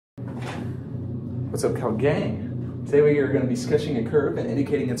What's up, Cal Gang? Today we are going to be sketching a curve and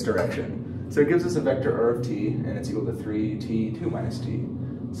indicating its direction. So it gives us a vector r of t, and it's equal to 3t 2 minus t.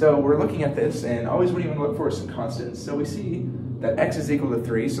 So we're looking at this, and always what do you want to look for is some constants. So we see that x is equal to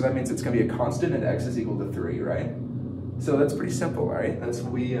 3, so that means it's going to be a constant and x is equal to 3, right? So that's pretty simple, all right? That's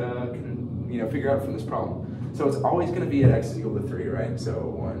what we can figure out from this problem. So it's always going to be at x is equal to 3, right? So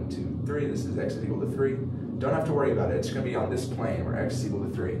 1, 2, 3, this is x is equal to 3. Don't have to worry about it. It's going to be on this plane where x is equal to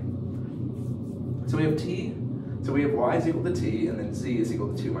 3. So we have t, so we have y is equal to t, and then z is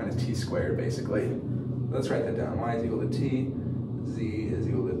equal to 2 minus t squared, basically. Let's write that down. Y is equal to t, z is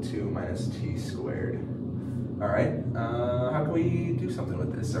equal to 2 minus t squared. All right, how can we do something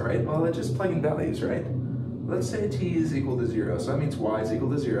with this? All right, well, let's just plug in values, right? Let's say t is equal to 0, so that means y is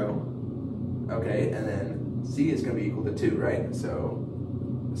equal to 0. Okay, and then z is going to be equal to 2, right? So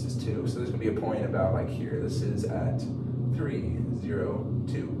this is 2, so there's going to be a point about like here. This is at 3, 0,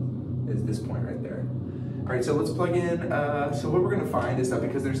 2. Is this point right there. All right, so let's plug in, so what we're gonna find is that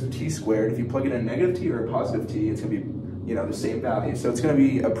because there's a t squared, if you plug in a negative t or a positive t, it's gonna be, the same value. So it's gonna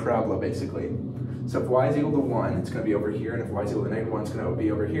be a parabola, basically. So if y is equal to 1, it's gonna be over here, and if y is equal to negative 1, it's gonna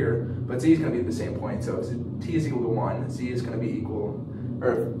be over here, but z is gonna be at the same point. So if t is equal to 1, z is gonna be equal,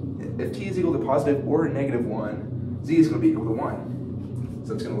 or if t is equal to positive or negative 1, z is gonna be equal to 1.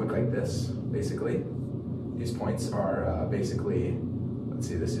 So it's gonna look like this, basically. These points are basically, let's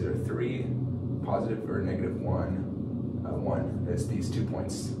see, this is either 3, positive or negative 1. 1 is these 2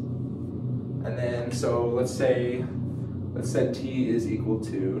 points. And then, so let's say t is equal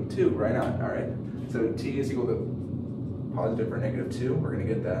to 2, right on, all right? So t is equal to positive or negative 2, we're gonna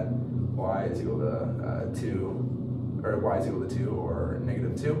get that y is equal to 2, or y is equal to 2 or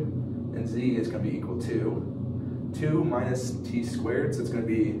negative 2. And z is gonna be equal to 2 minus t squared, so it's gonna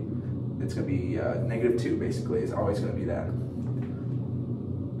be negative 2, basically, is always gonna be that.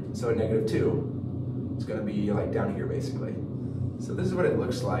 So a negative 2 is going to be like down here, basically. So this is what it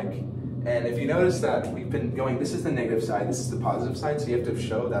looks like. And if you notice that we've been going, this is the negative side, this is the positive side, so you have to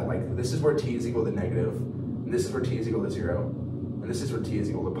show that like this is where t is equal to negative, and this is where t is equal to 0, and this is where t is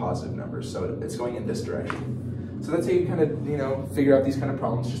equal to positive numbers. So it's going in this direction. So that's how you kind of, figure out these kind of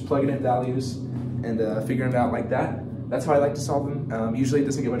problems. Just plugging in values and figuring it out like that. That's how I like to solve them. Usually it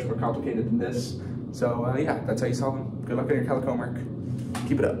doesn't get much more complicated than this. So yeah, that's how you solve them. Good luck on your calc homework.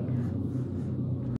 Keep it up.